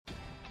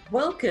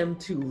Welcome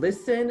to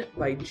Listen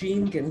by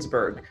Gene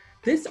Ginsburg.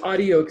 This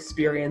audio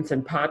experience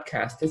and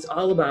podcast is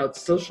all about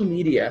social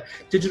media,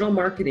 digital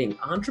marketing,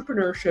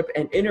 entrepreneurship,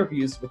 and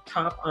interviews with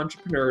top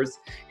entrepreneurs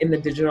in the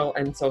digital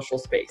and social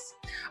space.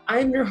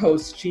 I'm your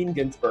host, Gene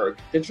Ginsburg,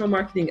 digital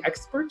marketing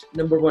expert,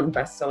 #1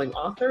 best-selling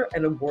author,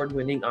 and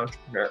award-winning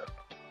entrepreneur.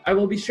 I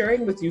will be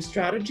sharing with you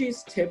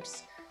strategies,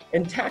 tips,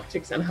 and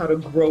tactics on how to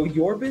grow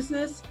your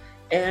business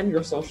and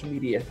your social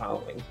media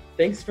following.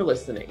 Thanks for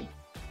listening.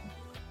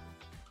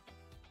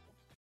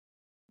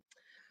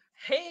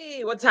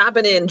 Hey, what's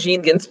happening?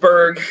 Gene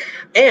Ginsburg.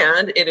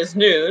 And it is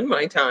noon,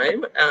 my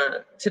time,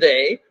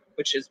 today,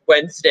 which is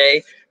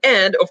Wednesday.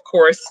 And of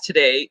course,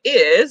 today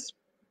is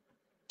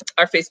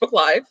our Facebook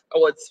Live.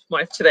 Oh, it's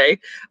live today.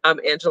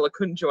 Angela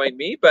couldn't join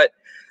me, but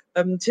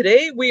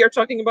today we are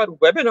talking about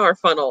webinar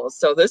funnels.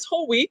 So this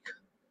whole week,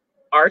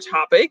 our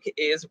topic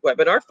is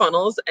webinar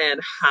funnels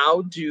and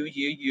how do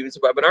you use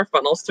webinar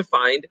funnels to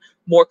find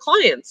more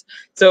clients.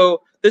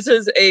 So this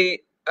is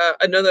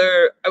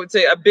another, I would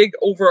say, a big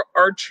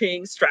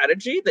overarching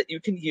strategy that you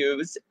can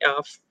use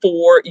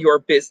for your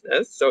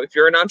business. So if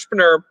you're an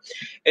entrepreneur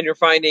and you're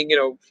finding,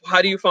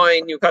 how do you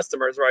find new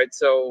customers, right?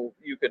 So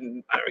you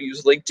can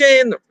use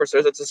LinkedIn. Of course,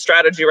 that's a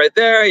strategy right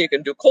there. You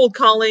can do cold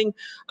calling,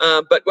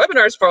 but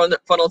webinars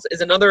funnels is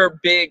another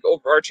big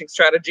overarching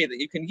strategy that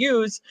you can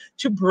use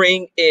to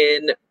bring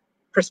in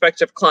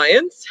prospective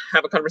clients,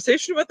 have a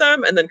conversation with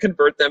them, and then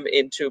convert them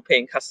into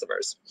paying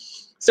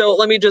customers. So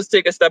let me just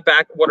take a step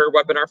back. What are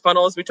webinar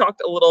funnels? We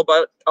talked a little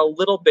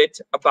bit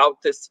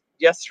about this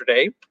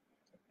yesterday,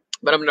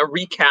 but I'm going to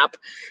recap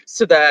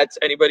so that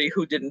anybody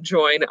who didn't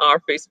join our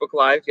Facebook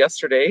Live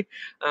yesterday,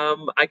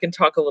 I can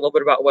talk a little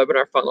bit about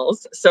webinar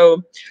funnels.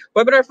 So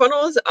webinar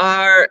funnels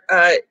are,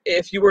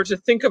 if you were to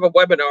think of a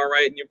webinar,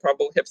 right, and you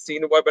probably have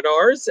seen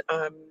webinars,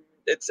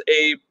 it's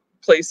a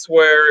place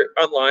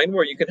online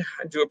where you can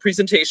do a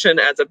presentation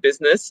as a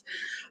business,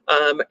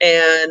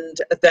 and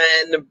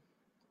then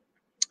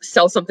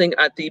sell something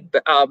at the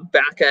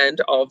back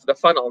end of the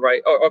funnel,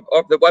 right, or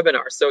of the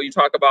webinar. So you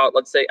talk about,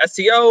 let's say,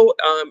 SEO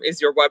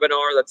is your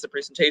webinar. That's a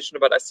presentation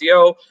about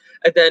SEO.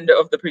 At the end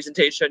of the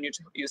presentation,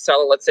 you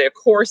sell, let's say, a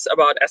course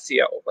about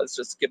SEO. Let's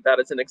just give that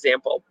as an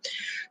example.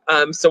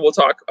 So we'll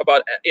talk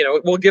about,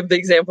 we'll give the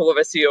example of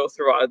SEO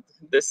throughout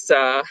this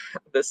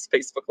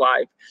Facebook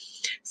Live.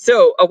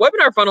 So a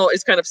webinar funnel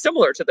is kind of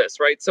similar to this,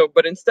 right? So,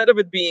 but instead of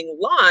it being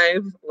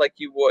live, like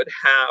you would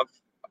have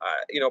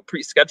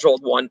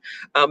pre-scheduled one.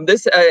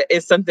 This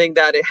is something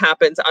that it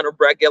happens on a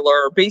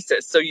regular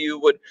basis. So you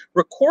would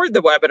record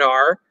the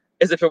webinar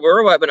as if it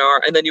were a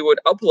webinar, and then you would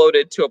upload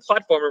it to a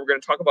platform. We're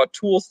going to talk about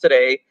tools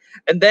today.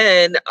 And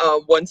then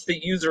once the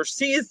user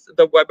sees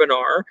the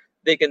webinar,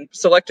 they can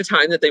select a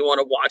time that they want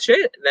to watch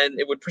it. And then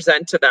it would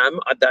present to them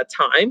at that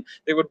time.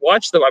 They would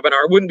watch the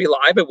webinar. It wouldn't be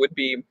live. It would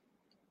be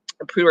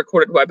a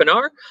pre-recorded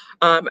webinar.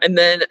 And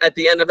then at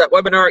the end of that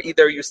webinar,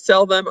 either you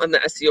sell them on the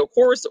SEO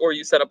course or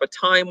you set up a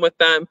time with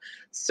them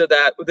so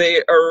that they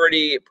are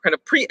already kind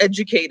of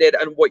pre-educated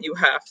on what you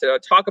have to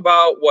talk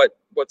about,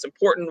 what's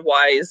important,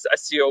 why is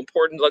SEO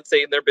important, let's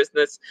say, in their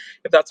business,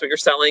 if that's what you're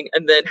selling,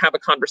 and then have a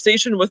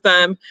conversation with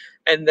them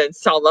and then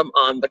sell them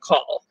on the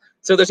call.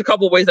 So there's a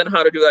couple ways on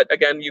how to do that.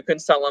 Again, you can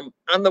sell them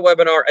on the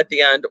webinar at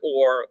the end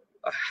or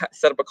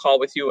set up a call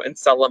with you and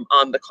sell them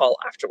on the call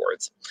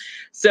afterwards.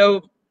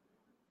 So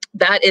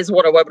that is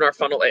what a webinar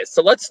funnel is.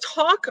 So let's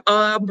talk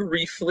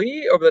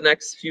briefly over the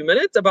next few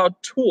minutes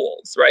about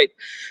tools, right?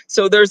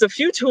 So there's a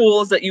few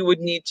tools that you would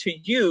need to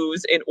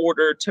use in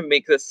order to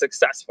make this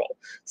successful.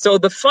 So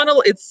the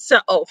funnel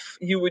itself,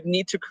 you would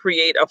need to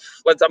create I'm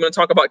going to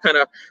talk about kind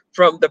of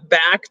from the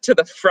back to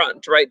the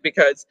front, right?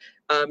 Because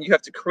you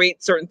have to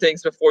create certain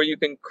things before you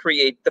can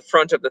create the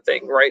front of the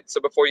thing, right? So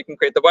before you can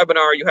create the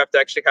webinar, you have to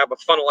actually have a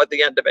funnel at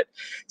the end of it.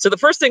 So the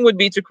first thing would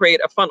be to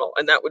create a funnel,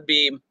 and that would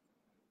be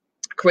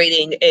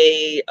creating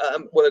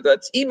whether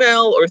that's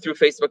email or through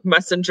Facebook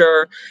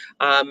Messenger,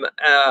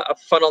 a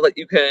funnel that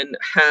you can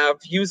have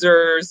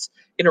users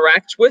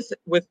interact with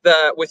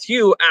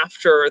you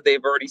after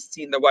they've already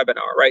seen the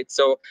webinar, right?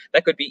 So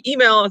that could be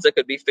emails, it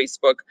could be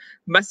Facebook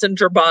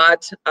Messenger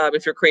bot.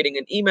 If you're creating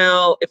an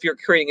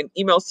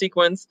email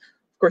sequence.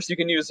 Of course, you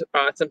can use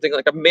something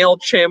like a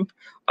MailChimp,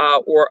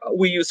 or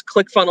we use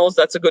ClickFunnels.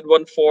 That's a good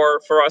one for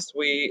us.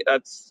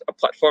 That's a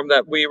platform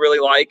that we really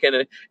like, and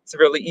it's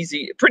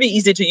pretty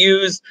easy to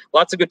use.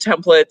 Lots of good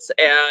templates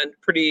and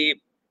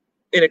pretty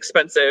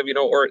inexpensive.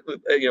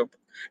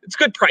 It's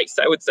good price,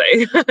 I would say.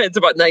 It's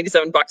about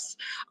 $97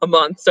 a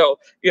month. So,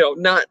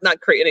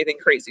 not create anything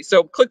crazy.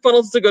 So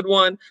ClickFunnels is a good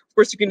one. Of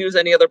course, you can use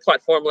any other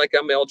platform like a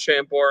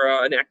MailChimp or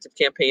an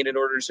ActiveCampaign in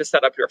order to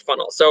set up your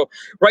funnel. So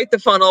write the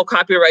funnel,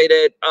 copyright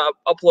it,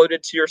 upload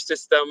it to your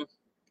system,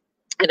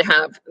 and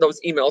have those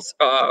emails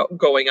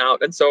going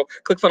out. And so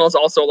ClickFunnels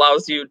also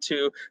allows you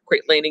to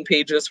create landing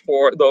pages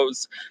for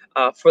those,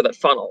 for that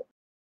funnel.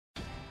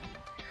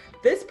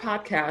 This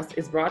podcast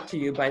is brought to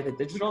you by the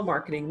Digital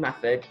Marketing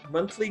Method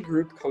monthly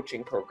group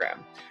coaching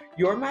program,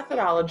 your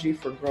methodology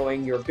for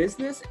growing your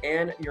business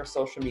and your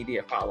social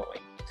media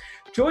following.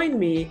 Join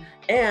me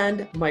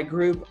and my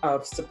group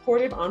of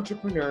supportive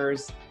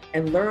entrepreneurs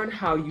and learn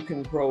how you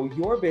can grow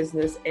your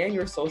business and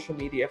your social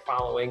media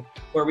following,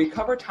 where we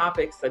cover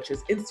topics such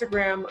as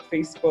Instagram,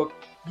 Facebook,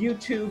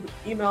 YouTube,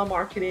 email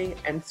marketing,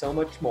 and so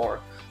much more.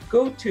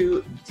 Go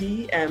to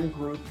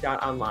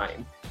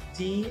dmgroup.online,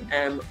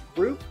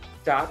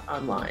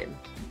 dmgroup.online.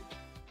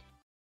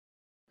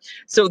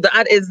 So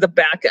that is the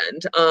back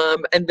end.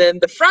 And then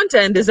the front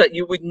end is that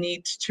you would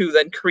need to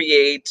then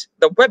create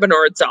the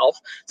webinar itself.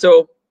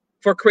 So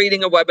for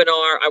creating a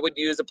webinar, I would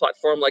use a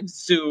platform like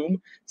Zoom.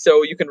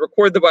 So you can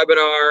record the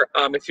webinar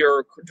if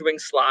you're doing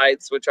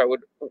slides, which I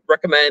would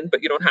recommend,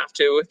 but you don't have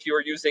to. If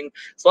you're using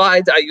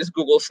slides, I use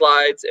Google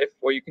Slides,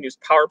 or you can use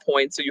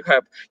PowerPoint. So you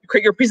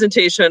create your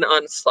presentation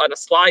on a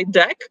slide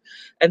deck,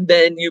 and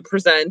then you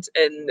present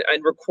and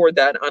record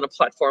that on a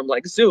platform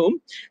like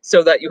Zoom,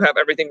 so that you have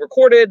everything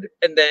recorded,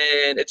 and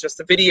then it's just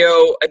a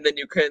video, and then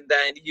you can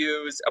then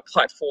use a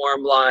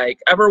platform like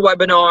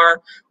EverWebinar,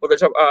 or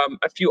there's a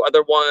few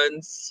other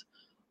ones.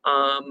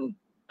 I'm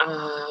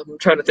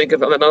trying to think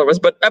of another ones,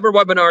 but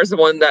EverWebinar is the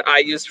one that I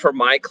use for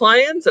my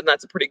clients, and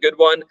that's a pretty good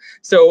one.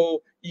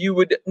 So you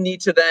would need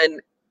to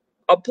then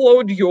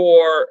upload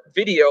your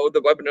video,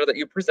 the webinar that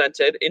you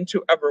presented,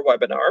 into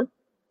EverWebinar.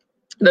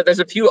 Now, there's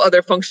a few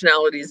other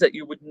functionalities that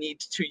you would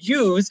need to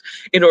use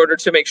in order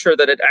to make sure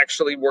that it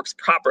actually works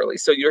properly.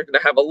 So you're going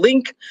to have a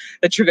link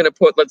that you're going to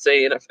put, let's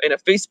say, in a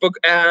Facebook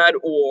ad,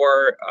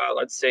 or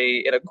let's say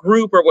in a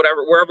group or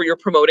whatever, wherever you're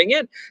promoting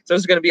it. So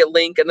there's going to be a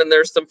link, and then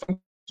there's some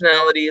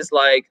functionalities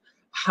like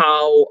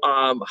how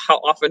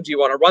often do you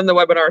want to run the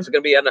webinar? Is it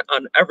going to be on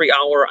every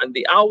hour on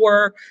the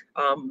hour?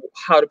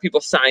 How do people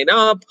sign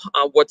up?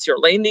 What's your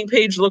landing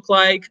page look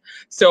like?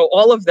 So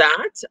all of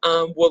that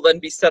will then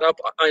be set up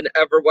on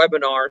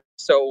EverWebinar,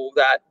 so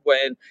that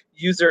when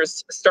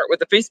users start with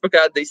the Facebook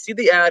ad, they see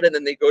the ad, and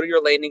then they go to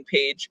your landing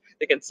page.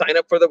 They can sign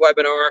up for the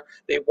webinar,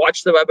 they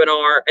watch the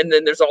webinar, and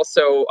then there's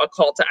also a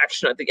call to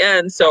action at the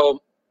end.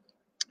 So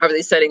are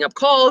they setting up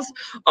calls?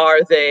 Are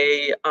you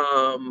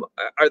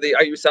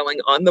selling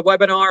on the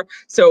webinar?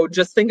 So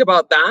just think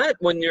about that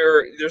when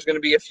there's going to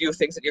be a few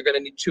things that you're going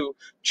to need to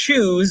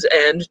choose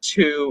and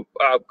to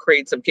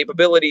create some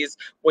capabilities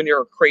when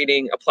you're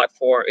creating a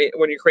platform,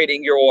 when you're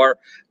creating your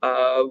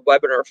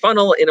webinar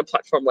funnel in a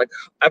platform like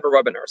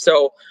EverWebinar.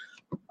 So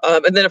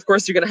and then, of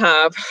course, you're going to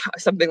have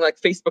something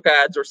like Facebook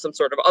ads or some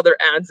sort of other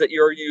ads that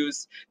you're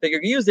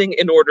using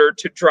in order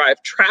to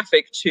drive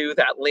traffic to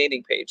that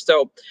landing page.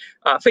 So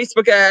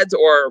Facebook ads,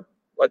 or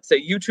let's say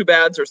YouTube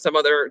ads, or some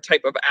other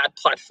type of ad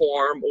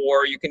platform,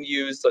 or you can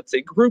use, let's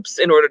say, groups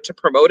in order to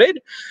promote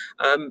it.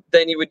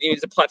 Then you would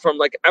use a platform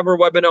like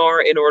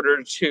EverWebinar in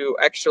order to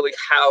actually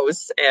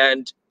house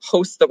and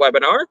host the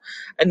webinar.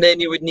 And then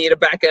you would need a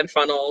back-end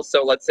funnel.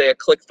 So let's say a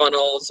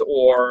ClickFunnels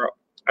or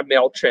a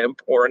MailChimp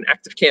or an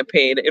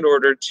ActiveCampaign in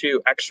order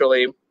to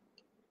actually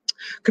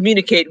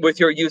communicate with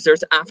your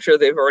users after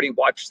they've already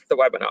watched the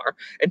webinar,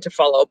 and to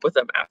follow up with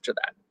them after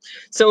that.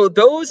 So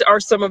those are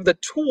some of the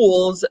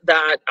tools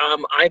that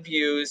I've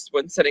used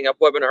when setting up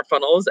webinar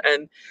funnels,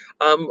 and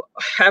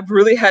have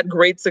really had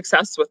great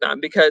success with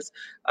them, because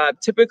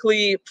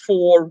typically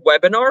for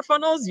webinar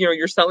funnels,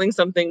 you're selling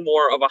something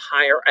more of a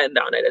higher end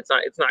on it. It's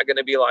not going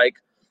to be like,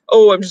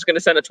 oh, I'm just going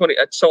to sell a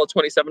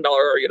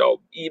 $27,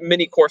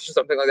 mini course or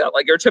something like that.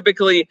 Like, you're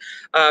typically,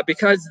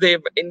 because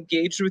they've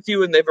engaged with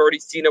you and they've already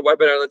seen a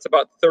webinar that's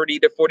about 30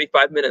 to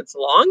 45 minutes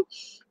long,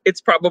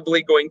 it's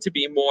probably going to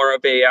be more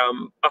of a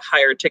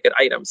higher ticket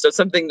item. So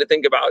something to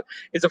think about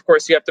is, of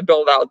course, you have to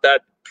build out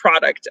that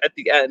product at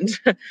the end.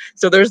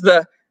 So there's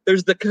the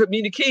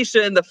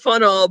communication, the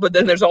funnel, but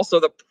then there's also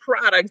the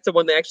product. So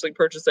when they actually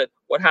purchase it,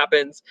 what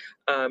happens?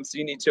 So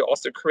you need to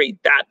also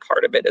create that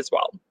part of it as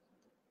well.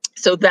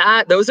 So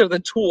those are the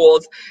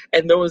tools,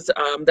 and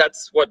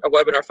that's what a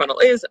webinar funnel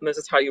is, and this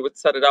is how you would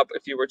set it up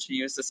if you were to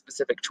use the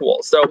specific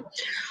tool. So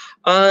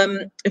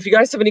if you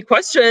guys have any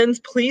questions,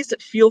 please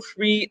feel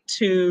free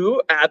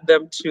to add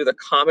them to the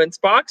comments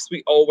box.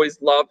 We always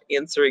love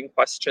answering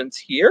questions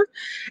here.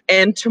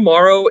 And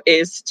tomorrow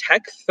is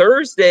Tech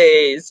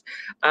Thursdays,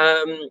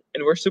 and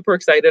we're super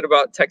excited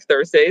about Tech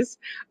Thursdays.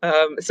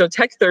 So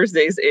Tech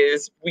Thursdays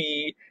is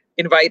we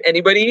invite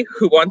anybody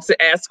who wants to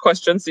ask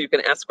questions. So you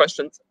can ask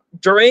questions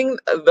during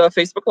the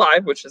Facebook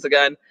Live, which is,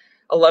 again,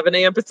 11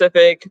 a.m.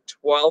 Pacific,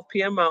 12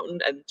 p.m.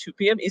 Mountain, and 2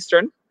 p.m.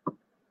 Eastern.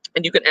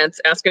 And you can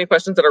ask any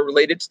questions that are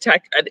related to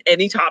tech and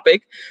any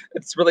topic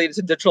that's related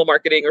to digital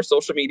marketing or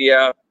social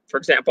media. For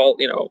example,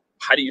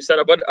 how do you set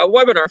up a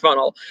webinar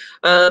funnel?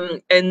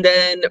 And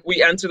then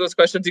we answer those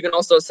questions. You can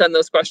also send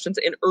those questions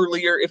in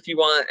earlier if you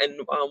want, and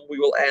we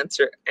will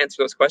answer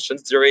those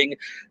questions during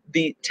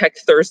the Tech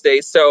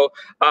Thursdays. So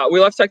we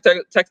love Tech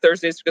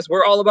Thursdays because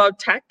we're all about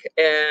tech,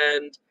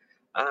 and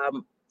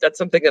that's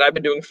something that I've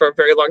been doing for a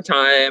very long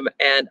time,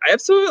 and I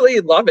absolutely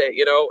love it.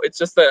 It's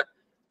just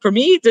for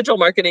me, digital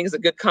marketing is I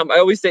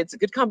always say it's a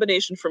good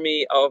combination for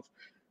me of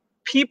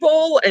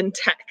people and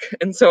tech.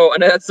 And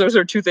those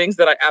are two things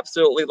that I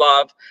absolutely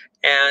love.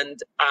 And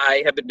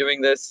I have been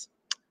doing this,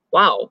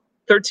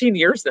 13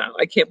 years now.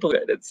 I can't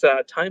believe it. It's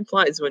time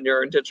flies when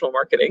you're in digital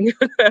marketing.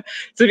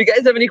 So if you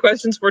guys have any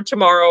questions for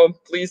tomorrow,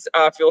 please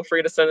feel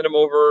free to send them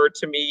over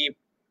to me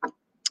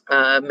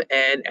and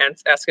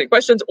ask any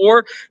questions,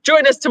 or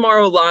join us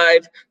tomorrow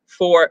live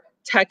for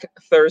Tech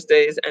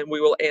Thursdays, and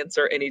we will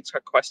answer any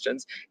tech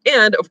questions.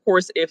 And of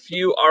course, if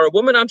you are a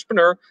woman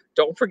entrepreneur,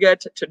 don't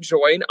forget to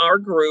join our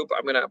group.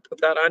 I'm going to put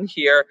that on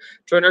here.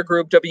 Join our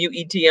group,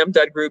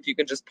 WETM.group. You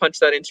can just punch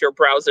that into your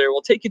browser. It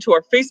will take you to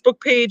our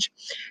Facebook page,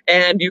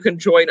 and you can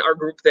join our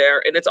group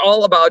there. And it's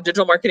all about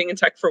digital marketing and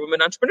tech for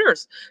women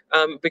entrepreneurs,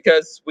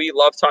 because we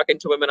love talking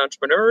to women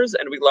entrepreneurs,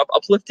 and we love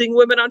uplifting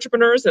women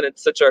entrepreneurs, and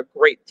it's such a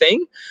great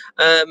thing.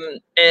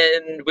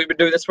 And we've been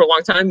doing this for a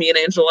long time. Me and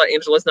Angela.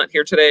 Angela's not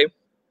here today.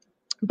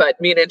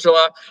 But me and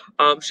Angela,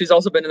 she's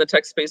also been in the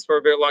tech space for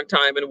a very long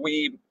time, and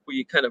we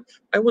kind of,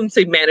 I wouldn't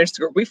say manage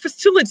the group, we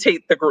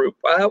facilitate the group.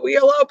 We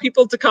allow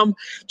people to come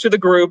to the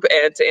group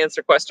and to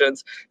answer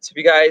questions. So if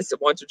you guys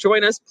want to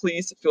join us,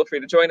 please feel free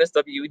to join us,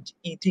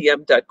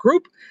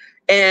 WETM.group.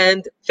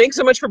 And thanks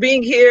so much for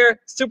being here.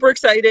 Super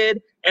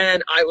excited,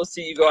 and I will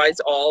see you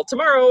guys all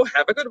tomorrow.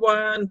 Have a good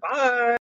one. Bye.